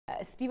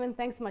Stephen,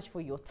 thanks so much for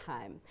your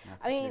time. That's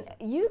I mean,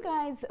 you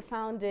guys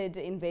founded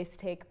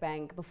Investec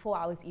Bank before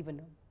I was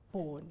even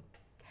born.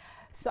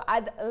 So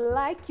I'd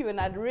like you, and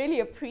I'd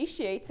really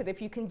appreciate it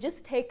if you can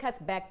just take us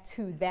back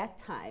to that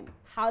time.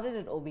 How did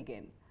it all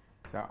begin?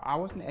 So I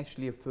wasn't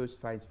actually a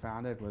first phase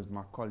founder. It was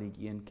my colleague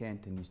Ian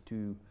Kent and his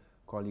two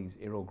colleagues,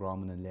 Errol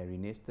Grauman and Larry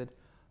Nested.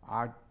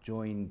 I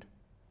joined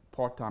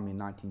part-time in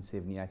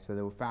 1978, so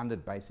they were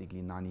founded basically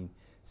in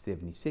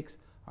 1976.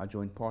 I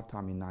joined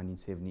part-time in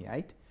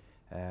 1978,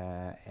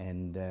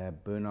 and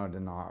Bernard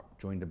and I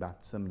joined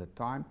about similar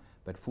time,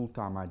 but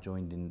full-time I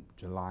joined in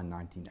July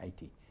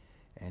 1980.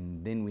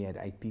 And then we had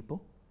 8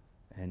 people,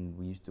 and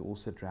we used to all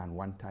sit around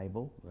one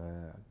table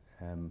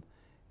and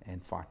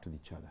fight with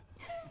each other.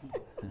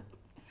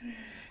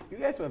 You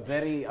guys were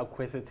very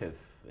acquisitive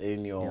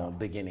in your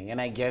beginning,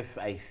 and I guess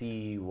I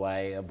see why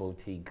a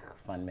boutique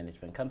fund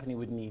management company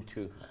would need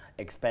to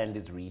expand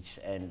its reach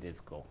and its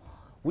goal.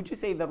 Would you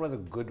say that was a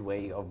good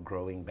way of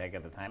growing back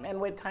at the time? And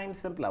were times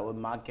simpler, were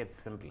markets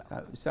simpler?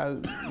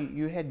 So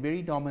you had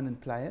very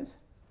dominant players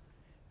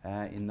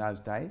in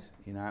those days,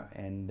 you know,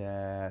 and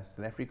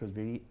South Africa was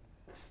very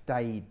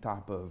staid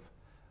type of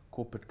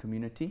corporate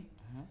community.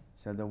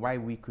 So the way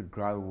we could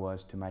grow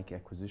was to make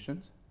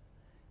acquisitions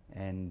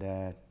and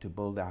to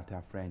build out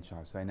our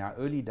franchise. So in our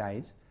early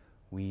days,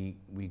 we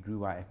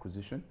grew our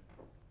acquisition,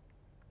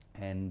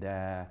 and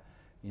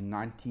in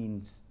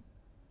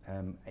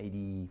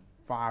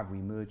 1985 we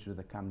merged with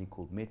a company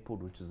called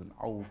Metport, which is an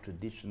old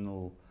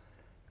traditional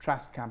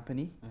trust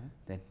company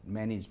that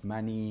managed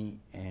money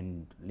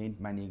and lent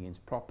money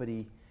against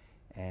property,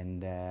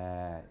 and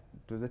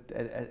it was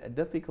a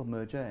difficult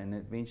merger, and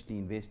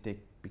eventually Investec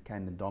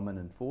became the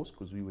dominant force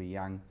because we were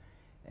young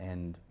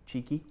and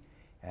cheeky.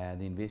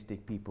 The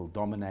Investec people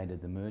dominated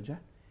the merger,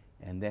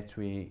 and that's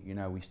where, you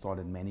know, we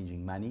started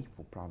managing money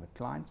for private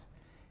clients,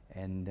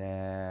 and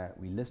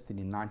we listed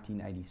in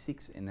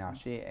 1986, and our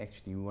share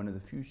actually one of the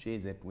few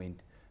shares that went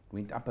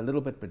up a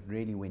little bit but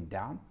really went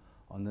down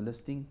on the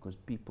listing because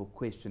people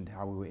questioned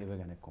how we were ever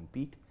going to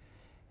compete,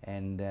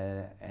 and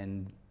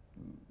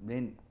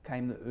then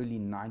came the early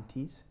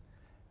 90s.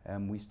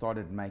 We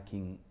started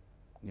making,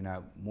 you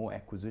know, more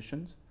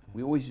acquisitions.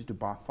 We always used to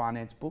buy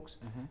finance books,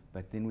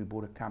 but then we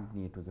bought a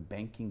company. It was a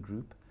banking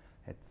group,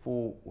 had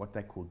 4 what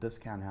they call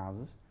discount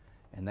houses,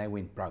 and they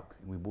went broke.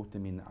 And we bought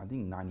them in, I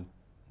think,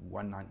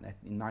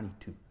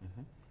 92.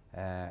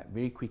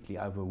 Very quickly,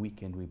 over a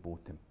weekend, we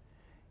bought them.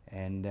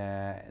 And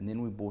then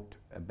we bought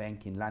a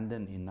bank in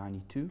London in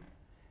 92,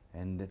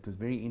 and it was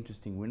very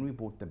interesting. When we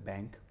bought the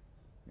bank,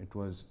 it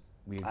was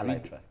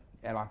Allied Trust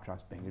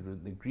Bank. It was,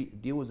 the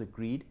deal was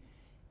agreed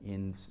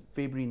in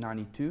February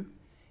 92,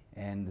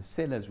 and the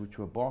sellers, which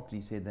were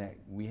Barclays, said that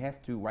we have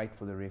to wait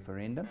for the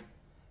referendum,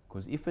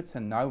 because if it's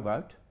a no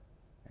vote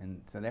and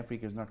South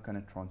Africa is not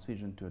going to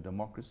transition to a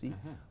democracy,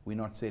 we're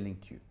not selling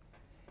to you.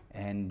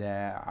 And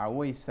I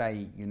always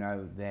say, you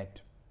know,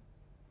 that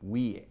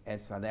we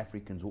as South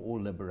Africans were all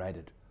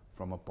liberated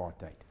from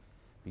apartheid,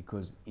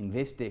 because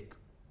Investec,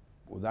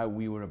 although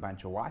we were a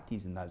bunch of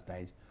whiteys in those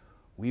days,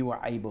 we were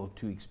able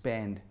to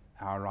expand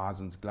our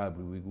horizons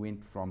globally. We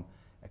went from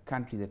a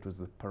country that was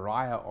the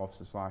pariah of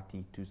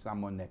society to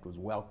someone that was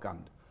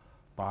welcomed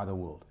by the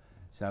world.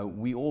 So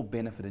we all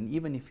benefited. And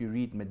even if you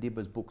read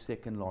Madiba's book,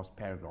 second last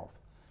paragraph,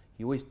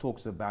 he always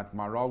talks about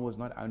my role was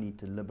not only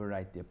to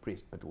liberate the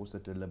oppressed, but also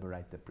to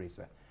liberate the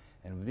oppressor.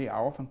 And I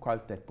often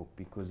quote that book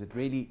because it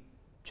really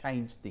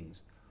changed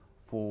things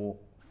for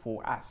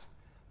us.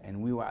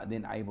 And we were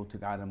then able to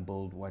go out and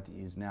build what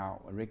is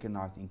now a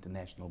recognized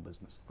international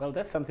business. Well,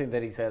 that's something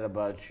that he said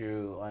about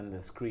you on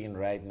the screen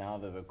right now.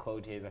 There's a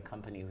quote here: "Is a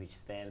company which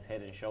stands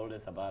head and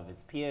shoulders above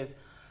its peers,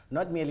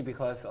 not merely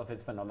because of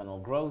its phenomenal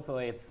growth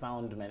or its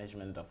sound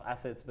management of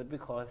assets, but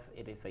because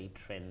it is a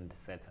trend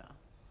setter."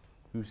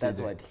 Who said That's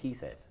that? what he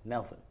said,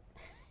 Nelson.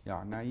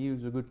 Yeah, no, he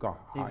was a good guy.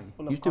 He's He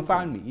full of used to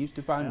phone me. confidence. He used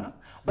to phone me.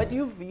 But He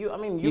you've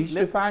used to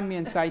lived. phone me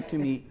and say to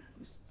me,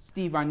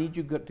 "Steve, I need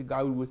you to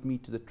go with me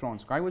to the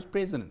Transkei." I was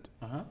president.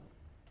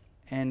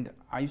 And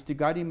I used to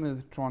go to him with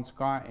the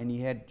Transkei, and he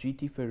had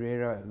GT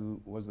Ferreira,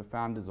 who was the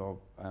founders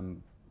of...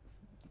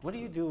 What do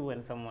you do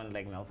when someone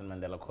like Nelson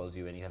Mandela calls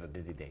you and you have a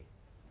busy day?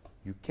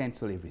 you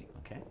cancel everything.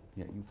 Okay.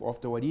 Yeah,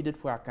 after what he did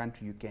for our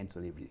country, you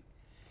cancel everything.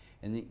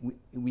 And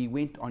we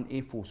went on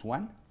Air Force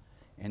One,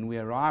 and we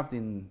arrived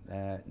in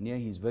near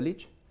his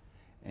village,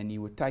 and he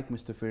would take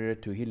Mr. Ferreira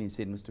to a hill and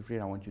said, "Mr.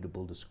 Ferreira, I want you to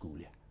build a school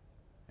here."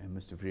 And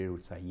Mr. Ferreira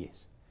would say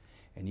yes.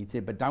 And he'd say,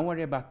 "But don't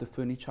worry about the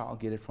furniture, I'll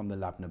get it from the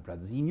Labner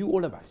brothers." He knew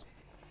all of us.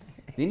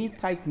 Then he'd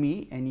take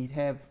me, and he'd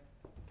have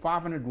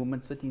 500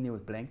 women sitting there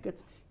with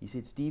blankets. He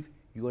said, "Steve,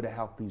 you got to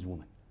help these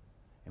women."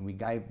 And we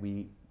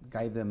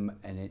gave them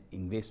an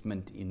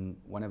investment in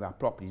one of our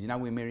properties. You know,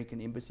 we're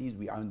American embassies,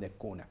 we owned that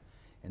corner.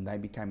 And they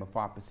became a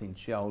 5%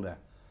 shareholder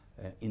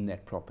in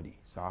that property.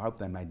 So I hope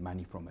they made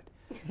money from it.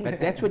 But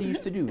that's what he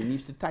used to do. He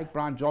used to take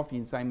Brian Joffe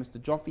and say, "Mr.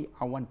 Joffe,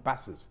 I want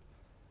buses."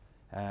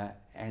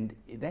 And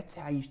that's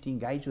how he used to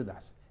engage with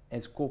us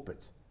as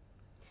corporates.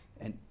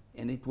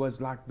 And it was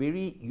like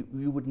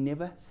you would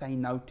never say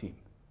no to him.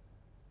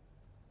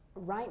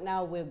 Right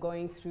now, we're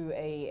going through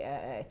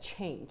a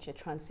change, a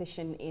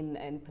transition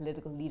in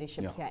political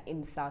leadership here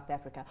in South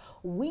Africa.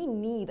 We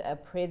need a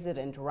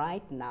president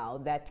right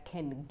now that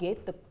can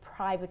get the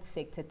private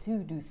sector to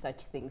do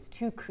such things,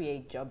 to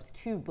create jobs,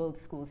 to build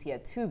schools here,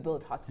 to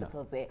build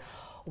hospitals there.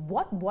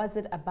 What was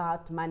it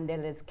about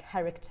Mandela's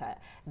character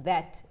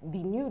that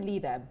the new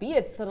leader, be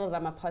it Cyril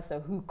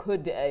Ramaphosa, who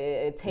could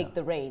take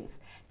the reins,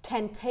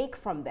 can take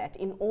from that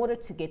in order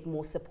to get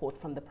more support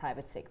from the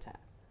private sector?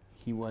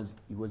 He was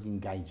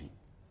engaging.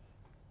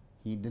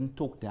 He didn't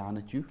talk down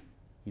at you.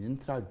 He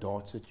didn't throw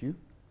darts at you.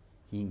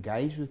 He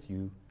engaged with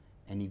you,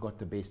 and he got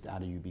the best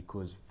out of you,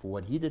 because for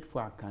what he did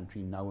for our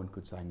country, no one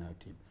could say no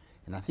to him.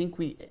 And I think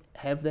we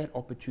have that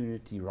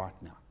opportunity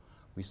right now.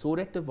 We saw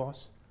it at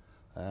Davos,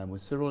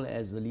 with Cyril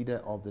as the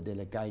leader of the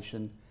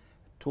delegation,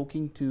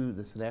 talking to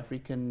the South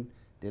African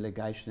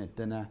delegation at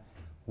dinner,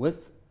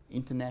 with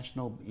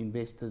international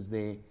investors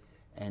there,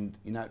 and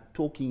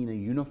talking in a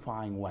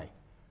unifying way.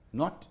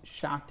 Not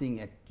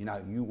shouting at,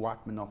 you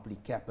white monopoly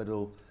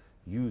capital,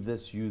 you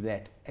this, you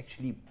that.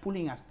 Actually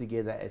pulling us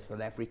together as South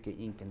Africa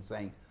Inc. and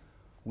saying,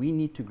 we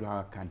need to grow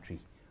our country.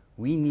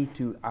 We need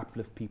to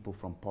uplift people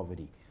from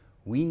poverty.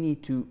 We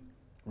need to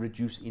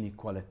reduce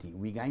inequality.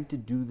 We're going to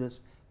do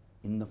this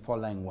in the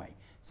following way.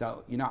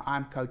 So,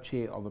 I'm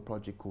co-chair of a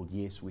project called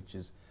Yes, which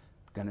is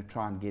going to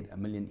try and get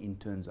 1 million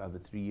interns over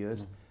 3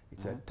 years.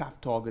 It's a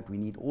tough target. We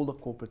need all the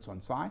corporates on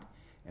side,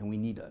 and we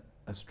need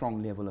a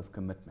strong level of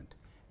commitment.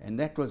 And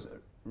that was,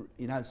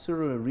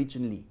 Cyril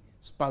originally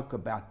spoke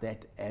about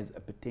that as a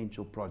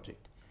potential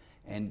project.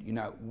 And,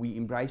 we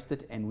embraced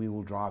it and we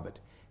will drive it.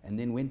 And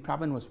then when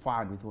Pravin was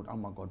fired, we thought, oh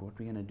my God, what are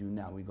we going to do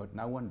now? We got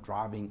no one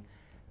driving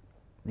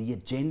the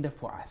agenda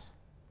for us.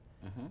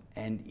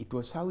 And it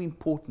was so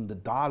important, the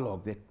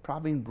dialogue that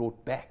Pravin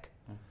brought back,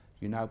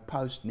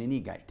 post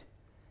Nenigate.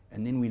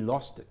 And then we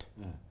lost it.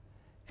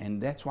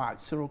 And that's why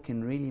Cyril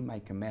can really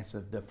make a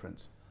massive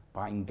difference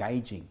by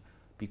engaging,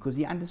 because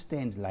he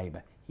understands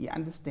labor. He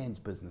understands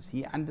business,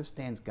 he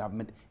understands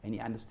government, and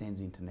he understands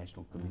the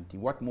international community.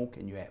 What more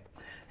can you have?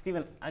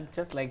 Stephen, I'd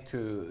just like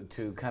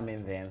to come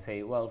in there and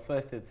say, well,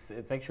 first, it's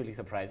actually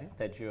surprising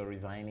that you're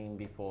resigning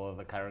before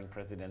the current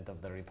president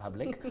of the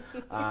Republic.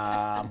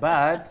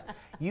 But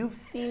you've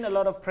seen a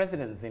lot of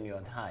presidents in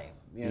your time.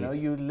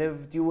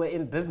 You were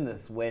in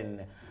business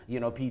when,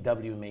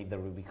 PW made the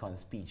Rubicon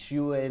speech.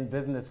 You were in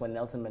business when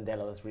Nelson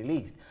Mandela was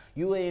released.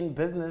 You were in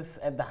business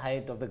at the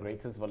height of the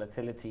greatest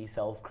volatility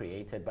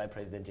self-created by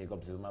President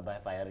Jacob Zuma by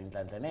firing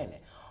Nhlanhla.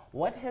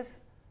 What has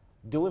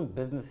doing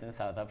business in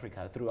South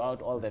Africa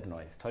throughout all that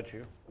noise taught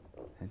you?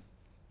 It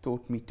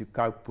taught me to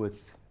cope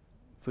with,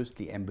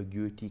 firstly,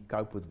 ambiguity,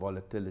 cope with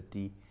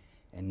volatility,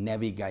 and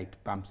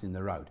navigate bumps in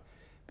the road.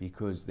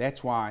 Because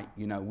that's why,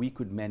 we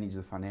could manage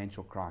the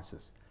financial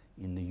crisis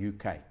in the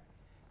UK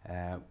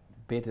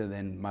better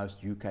than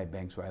most UK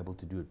banks were able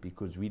to do it,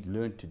 because we'd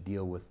learned to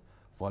deal with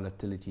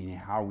volatility and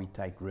how we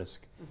take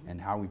risk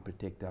and how we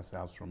protect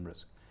ourselves from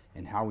risk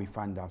and how we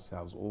fund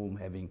ourselves,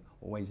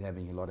 always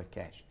having a lot of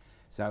cash.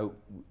 So,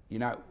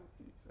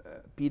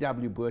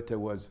 PW Botha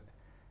was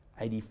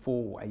 84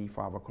 or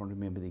 85, I can't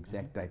remember the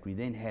exact date. We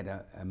then had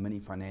a mini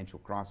financial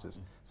crisis,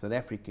 South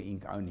Africa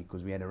Inc. only,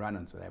 because we had a run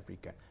on South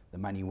Africa. The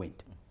money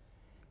went.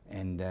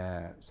 And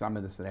some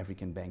of the South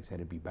African banks had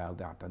to be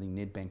bailed out. I think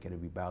Nedbank had to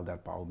be bailed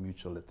out by Old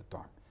Mutual at the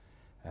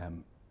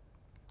time.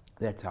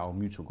 That's how Old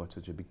Mutual got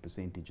such a big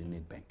percentage in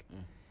Nedbank.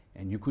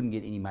 And you couldn't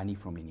get any money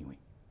from anywhere.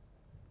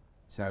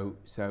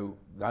 So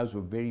those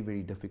were very,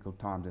 very difficult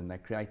times, and they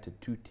created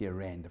two-tier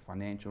rand, a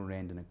financial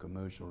rand and a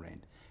commercial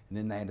rand. And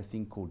then they had a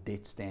thing called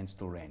debt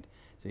standstill rand.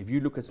 So if you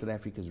look at South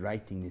Africa's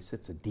rating, there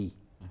sits a D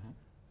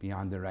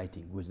behind the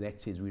rating, because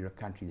that says we're a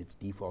country that's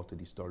defaulted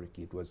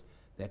historically. It was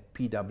that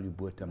PW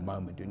Botha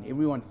moment, and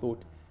everyone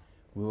thought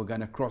we were going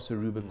to cross a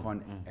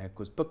Rubicon,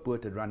 because Pik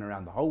Botha had run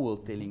around the whole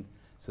world telling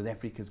South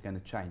Africa's going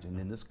to change, and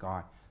then this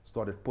guy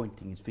started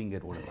pointing his finger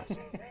at all of us.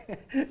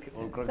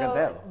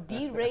 So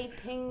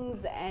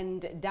deratings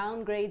and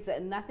downgrades are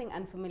nothing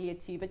unfamiliar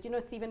to you. But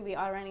Stephen, we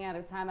are running out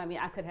of time. I mean,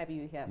 I could have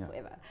you here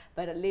forever.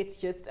 But let's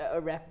just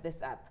wrap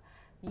this up.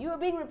 You are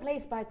being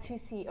replaced by 2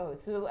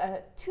 CEOs. So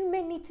 2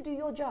 men need to do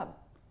your job.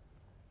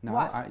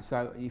 No,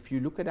 so if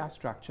you look at our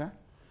structure,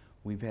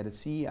 we've had a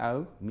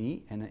CEO,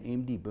 me, and an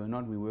MD,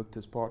 Bernard. We worked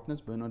as partners.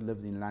 Bernard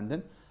lives in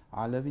London.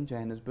 I live in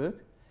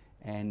Johannesburg.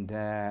 And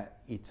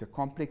it's a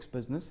complex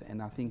business,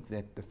 and I think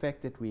that the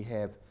fact that we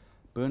have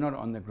Bernard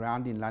on the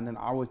ground in London,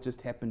 I was just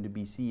happened to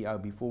be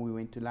CEO before we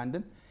went to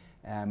London,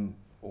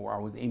 or I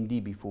was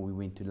MD before we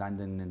went to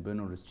London, and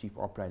Bernard was Chief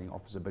Operating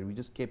Officer, but we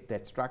just kept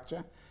that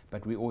structure,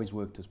 but we always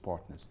worked as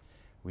partners.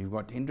 We've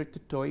got Hendrik de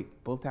Tooy,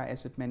 built our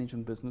asset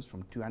management business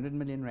from 200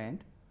 million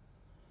rand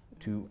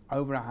to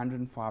over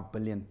 105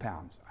 billion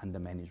pounds under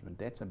management.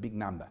 That's a big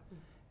number.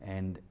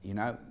 And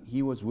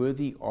he was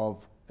worthy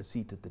of a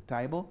seat at the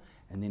table.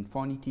 And then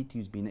Fani Titi,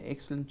 who's been an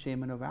excellent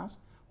chairman of ours.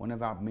 One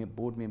of our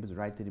board members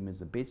rated him as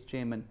the best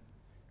chairman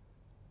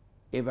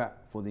ever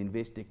for the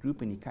Investec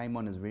group, and he came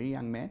on as a very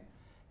young man.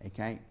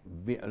 Okay,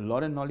 a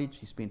lot of knowledge.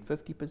 He spent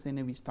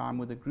 50% of his time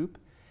with the group,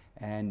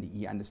 and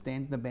he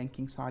understands the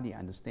banking side, he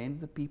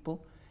understands the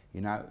people.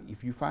 You know,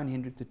 if you phone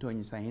Hendrik de Tooy and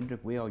you say, Hendrik,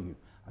 where are you?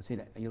 I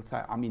said, he'll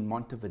say, I'm in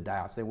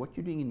Montevideo. I say, what are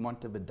you doing in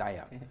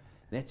Montevideo?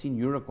 That's in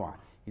Uruguay.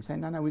 He'll say,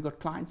 no, we've got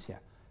clients here.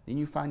 Then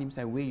you phone him and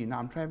say, where are you? No,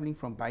 I'm traveling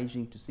from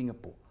Beijing to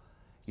Singapore.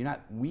 You know,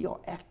 we are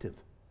active,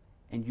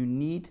 and you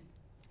need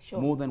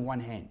more than one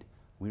hand.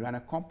 We run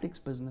a complex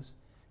business.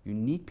 You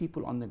need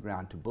people on the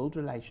ground to build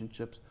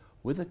relationships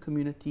with the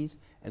communities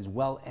as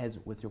well as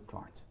with your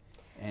clients.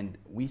 And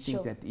we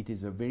think that it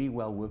is a very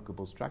well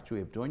workable structure. We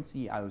have joint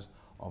CEOs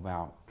of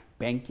our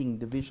banking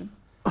division.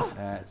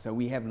 So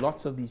we have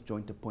lots of these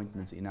joint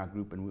appointments in our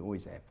group, and we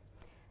always have.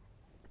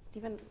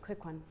 Stephen,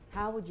 quick one.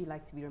 How would you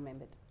like to be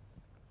remembered?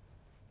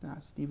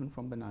 Stephen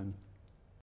from Benoni.